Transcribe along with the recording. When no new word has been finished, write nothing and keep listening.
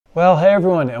Well, hey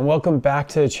everyone, and welcome back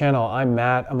to the channel. I'm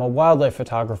Matt. I'm a wildlife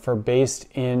photographer based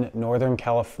in Northern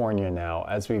California now,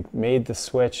 as we've made the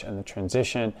switch and the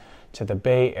transition to the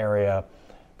Bay Area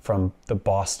from the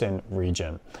Boston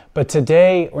region. But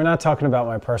today, we're not talking about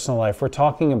my personal life. We're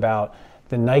talking about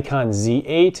the Nikon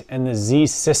Z8 and the Z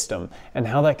system and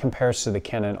how that compares to the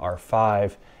Canon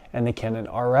R5 and the Canon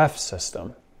RF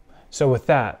system. So with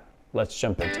that, let's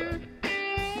jump into it.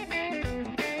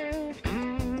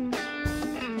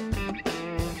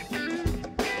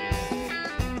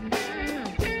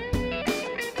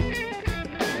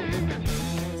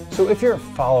 So if you're a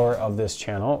follower of this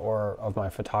channel or of my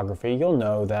photography, you'll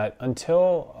know that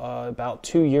until about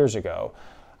 2 years ago,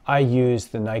 I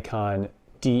used the Nikon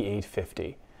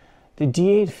D850. The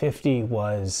D850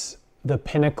 was the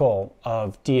pinnacle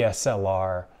of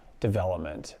DSLR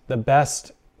development, the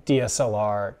best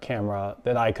DSLR camera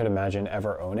that I could imagine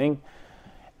ever owning,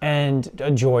 and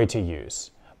a joy to use.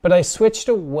 But I switched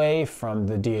away from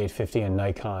the D850 and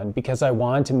Nikon because I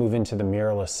wanted to move into the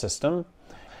mirrorless system.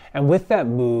 And with that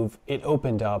move, it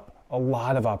opened up a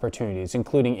lot of opportunities,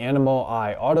 including animal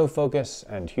eye autofocus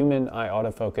and human eye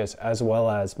autofocus, as well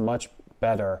as much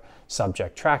better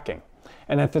subject tracking.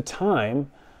 And at the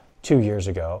time, 2 years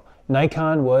ago,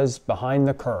 Nikon was behind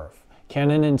the curve.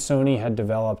 Canon and Sony had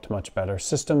developed much better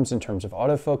systems in terms of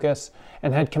autofocus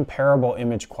and had comparable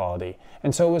image quality.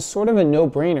 And so it was sort of a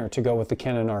no-brainer to go with the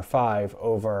Canon R5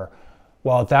 over,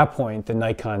 well, at that point, the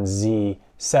Nikon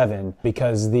Z7,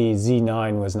 because the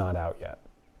Z9 was not out yet.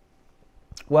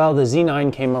 Well, the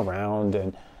Z9 came around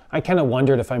and I kind of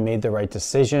wondered if I made the right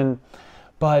decision,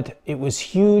 but it was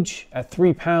huge at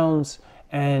 3 pounds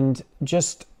and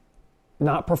just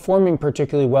not performing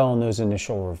particularly well in those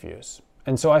initial reviews.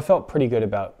 And so I felt pretty good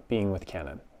about being with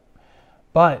Canon.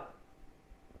 But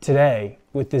today,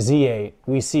 with the Z8,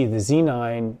 we see the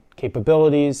Z9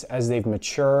 capabilities as they've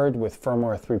matured with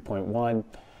firmware 3.1,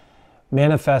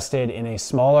 manifested in a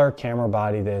smaller camera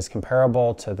body that is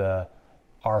comparable to the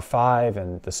R5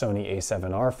 and the Sony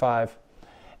A7 R5.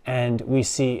 And we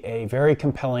see a very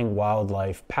compelling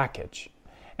wildlife package.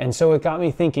 And so it got me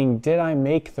thinking, did I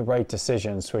make the right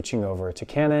decision switching over to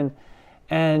Canon?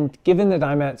 And given that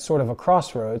I'm at sort of a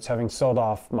crossroads, having sold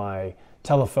off my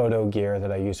telephoto gear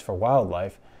that I use for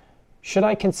wildlife, should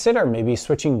I consider maybe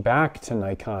switching back to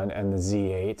Nikon and the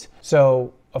Z8?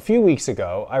 So a few weeks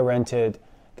ago, I rented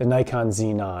the Nikon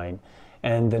Z9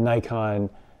 and the Nikon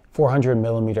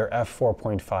 400mm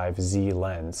f4.5 Z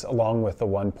lens, along with the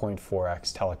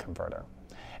 1.4x teleconverter.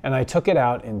 And I took it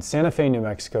out in Santa Fe, New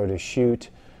Mexico to shoot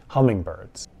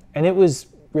hummingbirds. And it was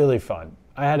really fun.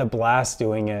 I had a blast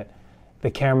doing it.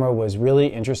 The camera was really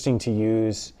interesting to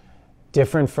use,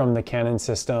 different from the Canon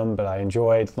system, but I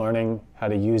enjoyed learning how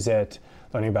to use it,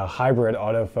 learning about hybrid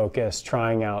autofocus,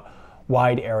 trying out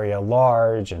wide area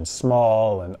large and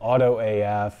small and auto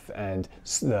AF and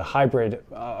the hybrid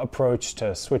approach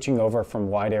to switching over from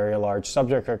wide area large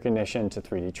subject recognition to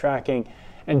 3D tracking,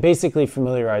 and basically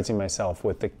familiarizing myself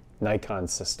with the Nikon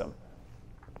system.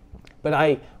 But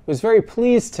I was very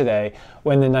pleased today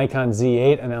when the Nikon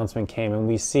Z8 announcement came and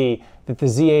we see that the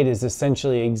Z8 is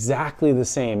essentially exactly the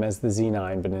same as the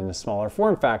Z9 but in a smaller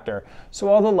form factor. So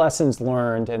all the lessons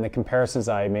learned and the comparisons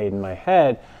I made in my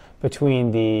head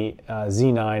between the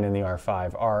Z9 and the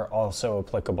R5 are also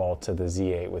applicable to the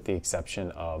Z8 with the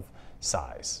exception of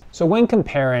size. So when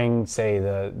comparing, say,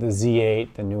 the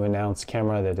Z8, the new announced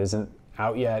camera that isn't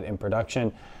out yet in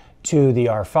production, to the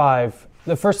R5,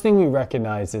 the first thing we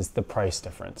recognize is the price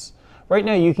difference. Right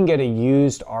now you can get a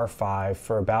used R5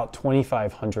 for about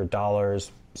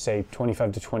 $2,500, say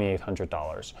 $2,500 to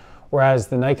 $2,800, whereas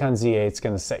the Nikon Z8 is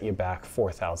going to set you back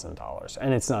 $4,000,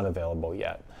 and it's not available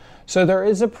yet. So there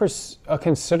is a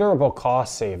considerable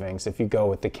cost savings if you go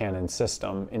with the Canon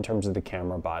system in terms of the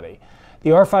camera body. The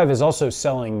R5 is also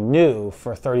selling new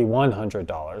for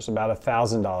 $3,100, about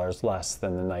 $1,000 less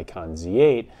than the Nikon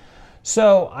Z8.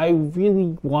 So I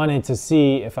really wanted to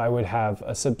see if I would have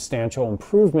a substantial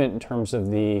improvement in terms of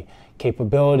the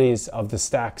capabilities of the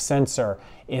stacked sensor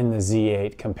in the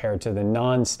Z8 compared to the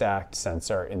non-stacked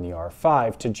sensor in the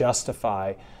R5 to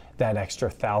justify that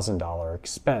extra $1,000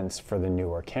 expense for the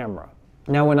newer camera.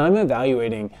 Now, when I'm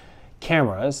evaluating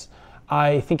cameras,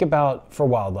 I think about, for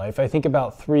wildlife, I think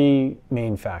about 3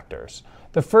 main factors.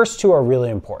 The first 2 are really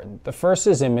important. The first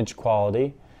is image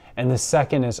quality, and the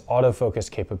second is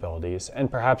autofocus capabilities, and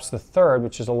perhaps the third,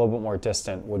 which is a little bit more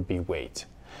distant, would be weight.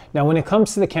 Now, when it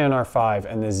comes to the Canon R5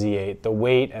 and the Z8, the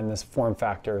weight and this form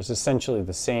factor is essentially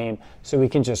the same, so we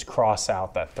can just cross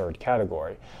out that third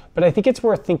category. But I think it's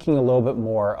worth thinking a little bit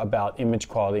more about image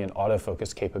quality and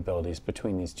autofocus capabilities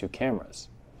between these two cameras.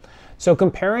 So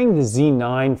comparing the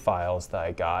Z9 files that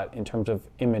I got in terms of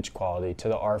image quality to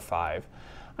the R5,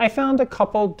 I found a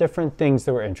couple different things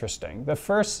that were interesting. The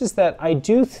first is that I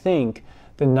do think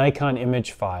the Nikon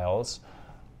image files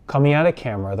coming out of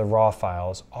camera, the raw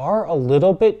files, are a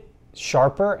little bit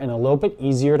sharper and a little bit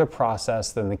easier to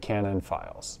process than the Canon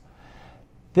files.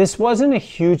 This wasn't a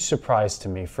huge surprise to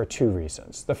me for two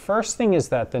reasons. The first thing is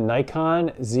that the Nikon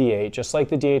Z8, just like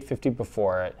the D850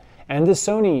 before it, and the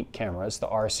Sony cameras, the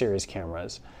R series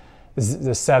cameras,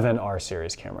 the 7 R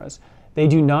series cameras, they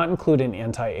do not include an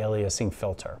anti-aliasing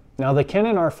filter. Now the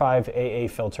Canon R5 AA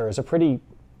filter is a pretty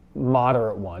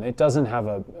moderate one. It doesn't have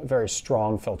a very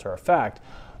strong filter effect,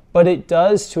 but it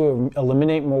does, to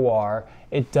eliminate moire,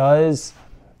 it does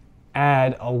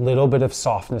add a little bit of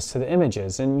softness to the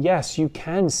images. And yes, you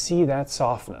can see that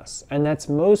softness. And that's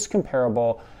most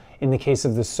comparable in the case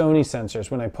of the Sony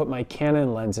sensors when I put my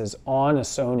Canon lenses on a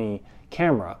Sony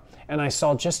camera. And I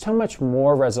saw just how much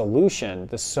more resolution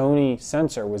the Sony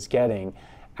sensor was getting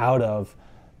out of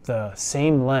the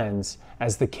same lens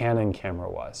as the Canon camera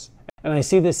was. And I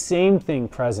see the same thing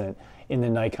present in the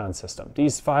Nikon system.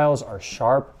 These files are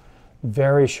sharp,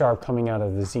 very sharp coming out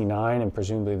of the Z9 and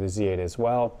presumably the Z8 as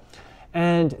well.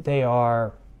 And they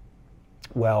are,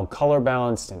 well, color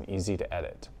balanced and easy to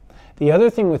edit. The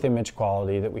other thing with image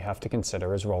quality that we have to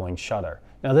consider is rolling shutter.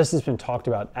 Now this has been talked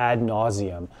about ad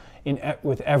nauseum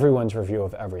with everyone's review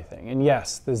of everything. And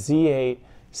yes, the Z8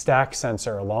 stack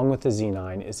sensor along with the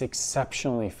Z9 is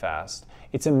exceptionally fast.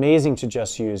 It's amazing to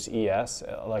just use ES,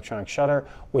 electronic shutter,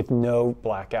 with no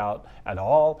blackout at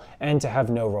all and to have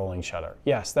no rolling shutter.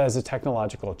 Yes, that is a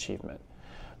technological achievement.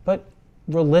 But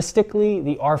realistically,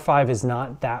 the R5 is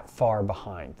not that far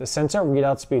behind. The sensor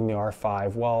readout speed in the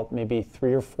R5, well, maybe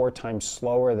 3 or 4 times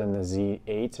slower than the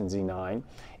Z8 and Z9,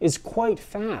 is quite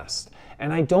fast.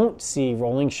 And I don't see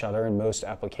rolling shutter in most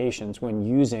applications when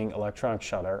using electronic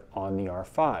shutter on the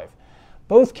R5.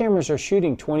 Both cameras are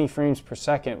shooting 20 frames per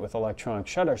second with electronic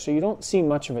shutter, so you don't see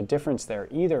much of a difference there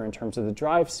either in terms of the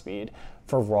drive speed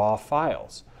for raw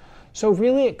files. So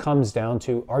really it comes down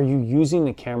to, are you using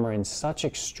the camera in such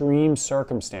extreme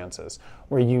circumstances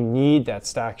where you need that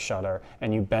stack shutter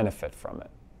and you benefit from it?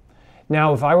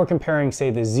 Now, if I were comparing, say,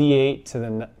 the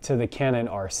Z8 to the Canon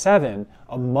R7,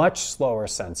 a much slower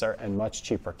sensor and much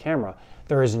cheaper camera,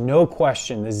 there is no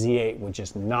question the Z8 would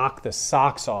just knock the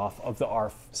socks off of the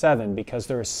R7 because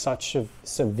there is such a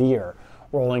severe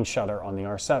rolling shutter on the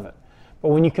R7. But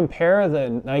when you compare the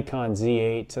Nikon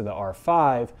Z8 to the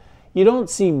R5, you don't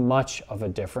see much of a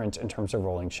difference in terms of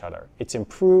rolling shutter. It's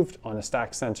improved on a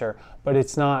stack sensor, but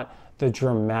it's not the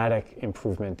dramatic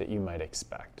improvement that you might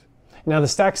expect. Now, the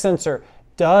stack sensor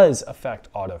does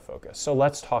affect autofocus. So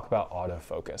let's talk about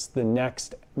autofocus, the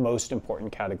next most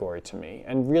important category to me,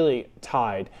 and really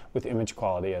tied with image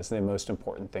quality as the most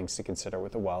important things to consider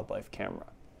with a wildlife camera.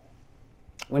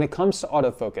 When it comes to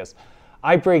autofocus,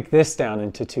 I break this down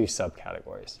into 2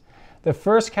 subcategories. The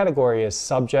first category is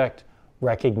subject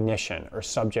recognition or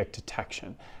subject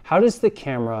detection. How does the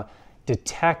camera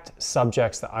detect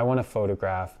subjects that I want to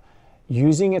photograph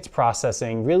using its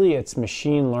processing, really its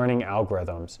machine learning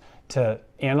algorithms, to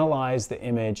analyze the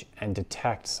image and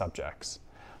detect subjects?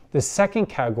 The second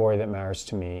category that matters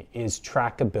to me is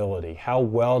trackability. How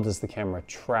well does the camera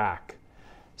track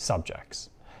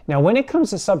subjects? Now, when it comes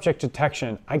to subject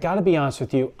detection, I gotta be honest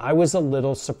with you, I was a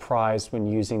little surprised when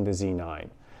using the Z9.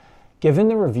 Given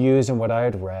the reviews and what I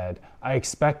had read, I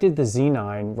expected the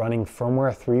Z9 running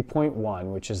firmware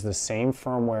 3.1, which is the same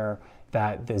firmware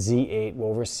that the Z8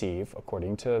 will receive,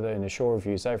 according to the initial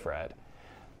reviews I've read.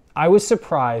 I was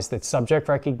surprised that subject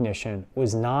recognition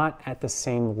was not at the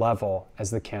same level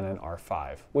as the Canon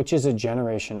R5, which is a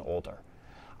generation older.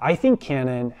 I think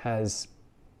Canon has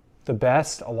the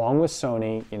best, along with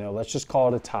Sony, let's just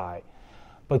call it a tie.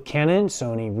 But Canon and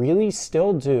Sony really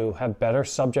still do have better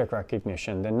subject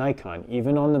recognition than Nikon,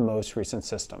 even on the most recent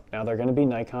system. Now, there are going to be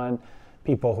Nikon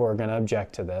people who are going to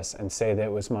object to this and say that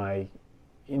it was my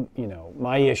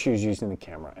issues using the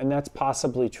camera, and that's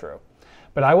possibly true.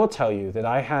 But I will tell you that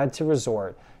I had to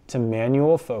resort to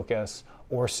manual focus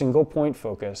or single point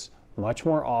focus much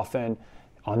more often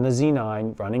on the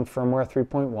Z9 running firmware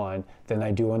 3.1 than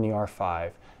I do on the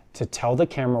R5 to tell the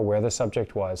camera where the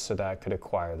subject was so that I could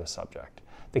acquire the subject.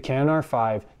 The Canon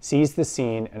R5 sees the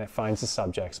scene and it finds the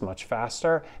subjects much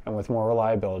faster and with more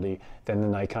reliability than the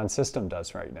Nikon system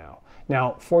does right now.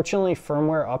 Now, fortunately,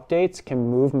 firmware updates can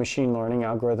move machine learning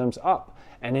algorithms up,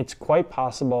 and it's quite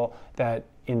possible that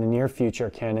in the near future,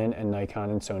 Canon and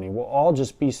Nikon and Sony will all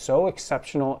just be so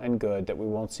exceptional and good that we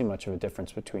won't see much of a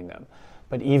difference between them.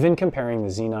 But even comparing the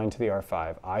Z9 to the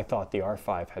R5, I thought the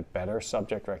R5 had better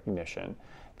subject recognition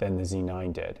than the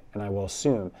Z9 did. And I will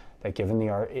assume that given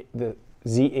the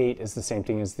Z8 is the same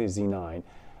thing as the Z9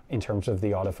 in terms of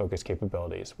the autofocus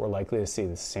capabilities, we're likely to see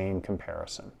the same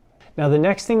comparison. Now, the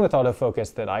next thing with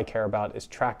autofocus that I care about is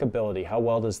trackability. How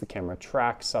well does the camera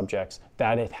track subjects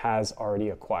that it has already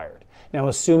acquired? Now,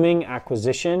 assuming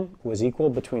acquisition was equal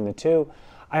between the two,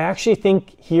 I actually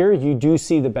think here you do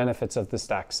see the benefits of the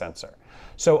stack sensor.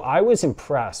 So I was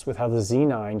impressed with how the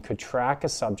Z9 could track a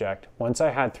subject once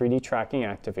I had 3D tracking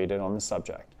activated on the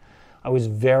subject. I was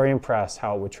very impressed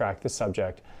how it would track the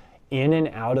subject in and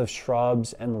out of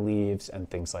shrubs and leaves and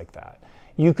things like that.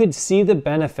 You could see the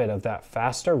benefit of that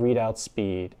faster readout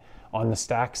speed on the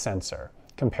stack sensor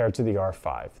compared to the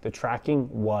R5. The tracking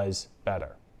was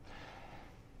better.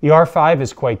 The R5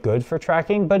 is quite good for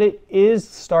tracking, but it is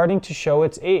starting to show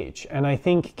its age. And I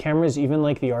think cameras even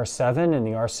like the R7 and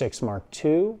the R6 Mark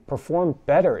II perform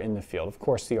better in the field. Of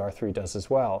course, the R3 does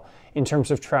as well, in terms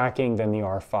of tracking than the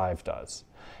R5 does.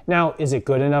 Now, is it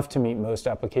good enough to meet most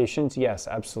applications? Yes,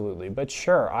 absolutely. But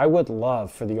sure, I would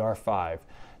love for the R5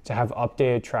 to have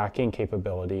updated tracking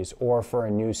capabilities, or for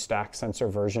a new stack sensor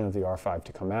version of the R5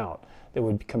 to come out that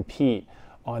would compete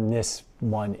on this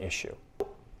one issue.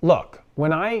 Look,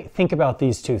 when I think about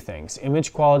these two things,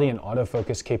 image quality and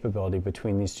autofocus capability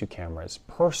between these two cameras,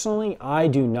 personally, I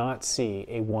do not see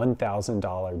a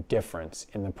 $1,000 difference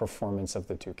in the performance of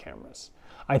the two cameras.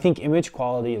 I think image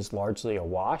quality is largely a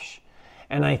wash,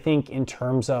 and I think in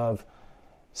terms of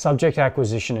subject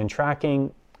acquisition and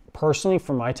tracking, personally,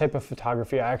 for my type of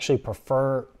photography, I actually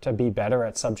prefer to be better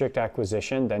at subject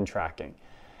acquisition than tracking.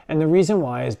 And the reason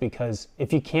why is because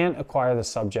if you can't acquire the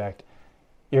subject,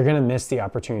 you're going to miss the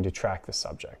opportunity to track the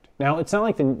subject. Now, it's not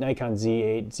like the Nikon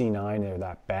Z8, Z9 are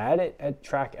that bad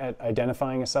at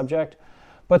identifying a subject,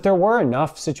 but there were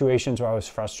enough situations where I was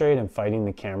frustrated and fighting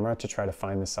the camera to try to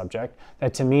find the subject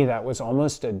that to me that was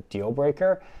almost a deal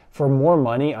breaker. For more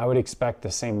money, I would expect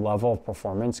the same level of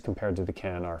performance compared to the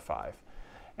Canon R5.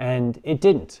 And it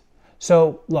didn't.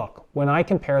 So look, when I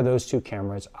compare those two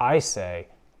cameras, I say,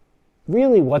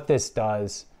 really what this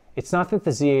does, it's not that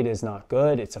the Z8 is not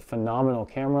good, it's a phenomenal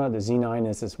camera, the Z9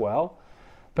 is as well,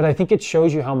 but I think it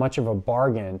shows you how much of a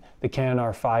bargain the Canon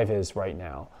R5 is right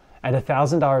now. At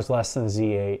 $1,000 less than the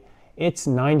Z8, it's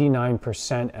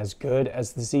 99% as good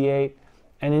as the Z8,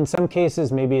 and in some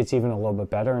cases, maybe it's even a little bit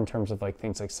better in terms of like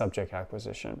things like subject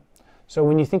acquisition. So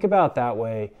when you think about it that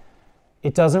way,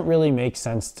 it doesn't really make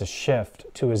sense to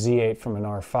shift to a Z8 from an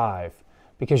R5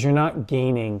 because you're not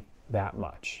gaining that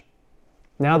much.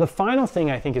 Now, the final thing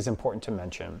I think is important to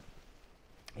mention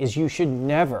is we should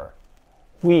never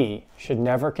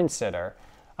consider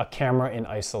a camera in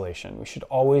isolation. We should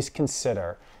always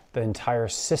consider the entire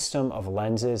system of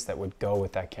lenses that would go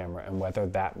with that camera and whether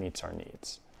that meets our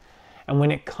needs. And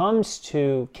when it comes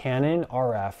to Canon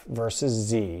RF versus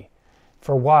Z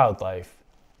for wildlife,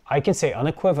 I can say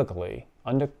unequivocally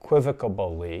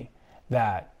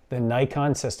that the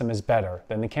Nikon system is better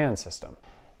than the Canon system.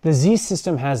 The Z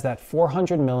system has that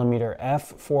 400mm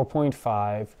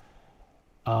f4.5,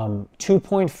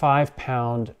 2.5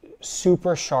 pound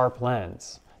super sharp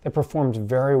lens that performs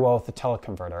very well with the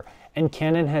teleconverter, and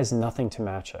Canon has nothing to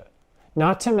match it.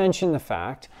 Not to mention the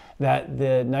fact that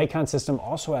the Nikon system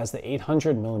also has the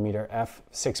 800mm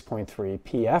f6.3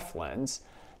 PF lens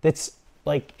that's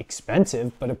like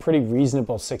expensive, but a pretty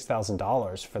reasonable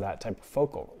 $6,000 for that type of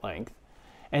focal length.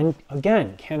 And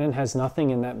again, Canon has nothing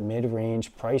in that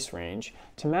mid-range price range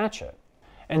to match it.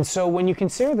 And so when you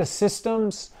consider the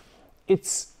systems,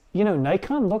 it's,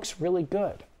 Nikon looks really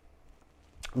good.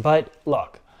 But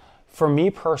look, for me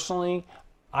personally,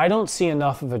 I don't see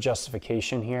enough of a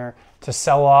justification here to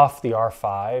sell off the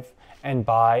R5 and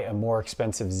buy a more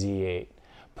expensive Z8,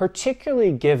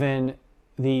 particularly given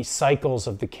the cycles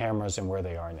of the cameras and where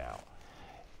they are now.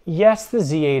 Yes, the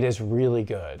Z8 is really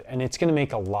good, and it's going to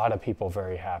make a lot of people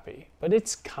very happy, but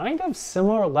it's kind of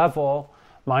similar level,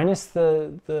 minus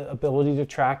the ability to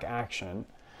track action,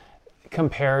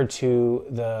 compared to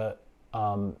the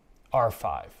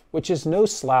R5, which is no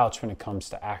slouch when it comes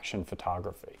to action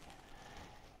photography.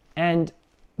 And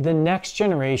the next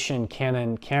generation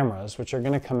Canon cameras, which are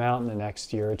going to come out in the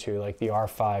next year or two, like the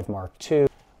R5 Mark II,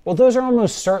 well, those are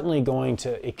almost certainly going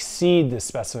to exceed the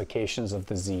specifications of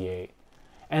the Z8.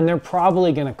 And they're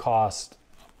probably going to cost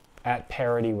at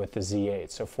parity with the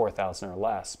Z8, so $4,000 or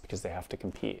less, because they have to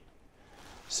compete.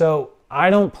 So I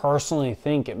don't personally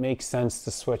think it makes sense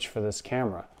to switch for this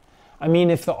camera. I mean,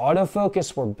 if the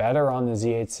autofocus were better on the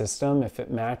Z8 system, if it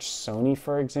matched Sony,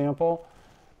 for example,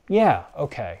 yeah,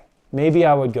 okay, maybe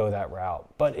I would go that route,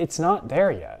 but it's not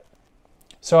there yet.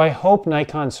 So I hope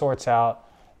Nikon sorts out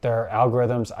their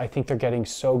algorithms. I think they're getting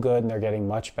so good and they're getting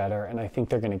much better, and I think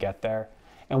they're going to get there.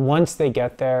 And once they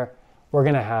get there, we're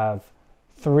going to have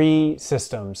 3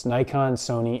 systems, Nikon,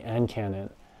 Sony, and Canon,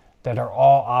 that are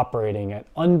all operating at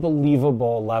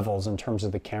unbelievable levels in terms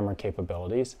of the camera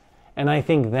capabilities. And I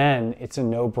think then it's a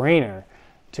no-brainer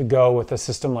to go with a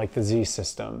system like the Z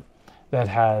system that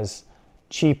has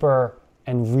cheaper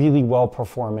and really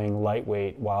well-performing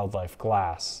lightweight wildlife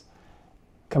glass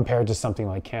compared to something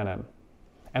like Canon.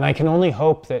 And I can only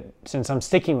hope that, since I'm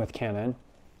sticking with Canon,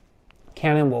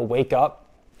 Canon will wake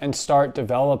up and start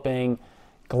developing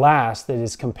glass that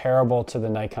is comparable to the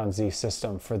Nikon Z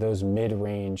system for those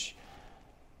mid-range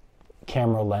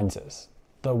camera lenses.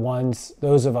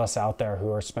 Those of us out there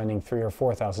who are spending $3,000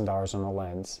 or $4,000 on a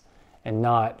lens and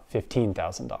not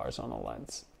 $15,000 on a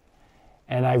lens.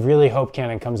 And I really hope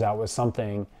Canon comes out with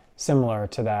something similar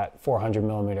to that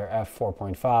 400mm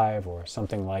f4.5 or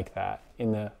something like that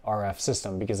in the RF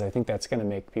system, because I think that's going to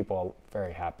make people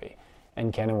very happy.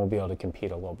 And Canon will be able to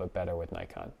compete a little bit better with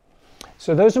Nikon.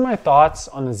 So those are my thoughts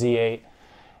on the Z8.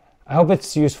 I hope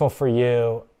it's useful for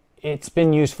you. It's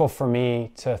been useful for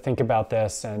me to think about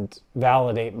this and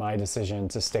validate my decision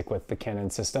to stick with the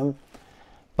Canon system.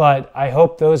 But I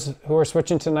hope those who are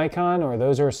switching to Nikon, or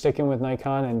those who are sticking with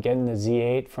Nikon and getting the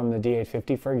Z8 from the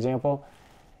D850, for example,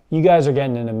 you guys are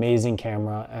getting an amazing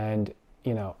camera, and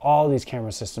all these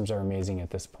camera systems are amazing at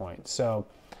this point. So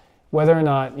whether or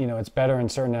not it's better in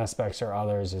certain aspects or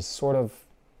others is sort of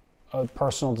a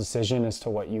personal decision as to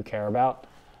what you care about.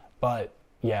 But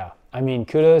yeah, I mean,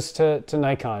 kudos to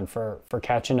Nikon for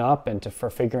catching up and for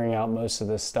figuring out most of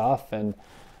this stuff. And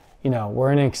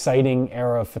we're in an exciting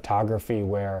era of photography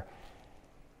where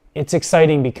it's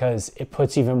exciting because it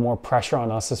puts even more pressure on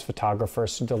us as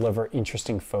photographers to deliver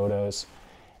interesting photos.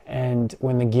 And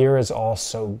when the gear is all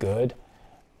so good,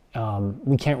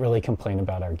 we can't really complain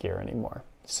about our gear anymore.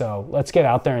 So let's get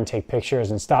out there and take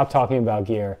pictures and stop talking about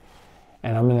gear.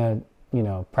 And I'm going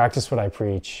to, practice what I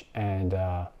preach and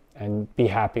be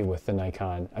happy with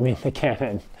the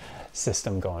Canon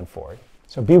system going forward.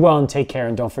 So be well and take care,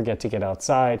 and don't forget to get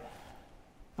outside.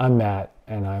 I'm Matt,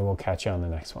 and I will catch you on the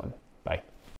next one.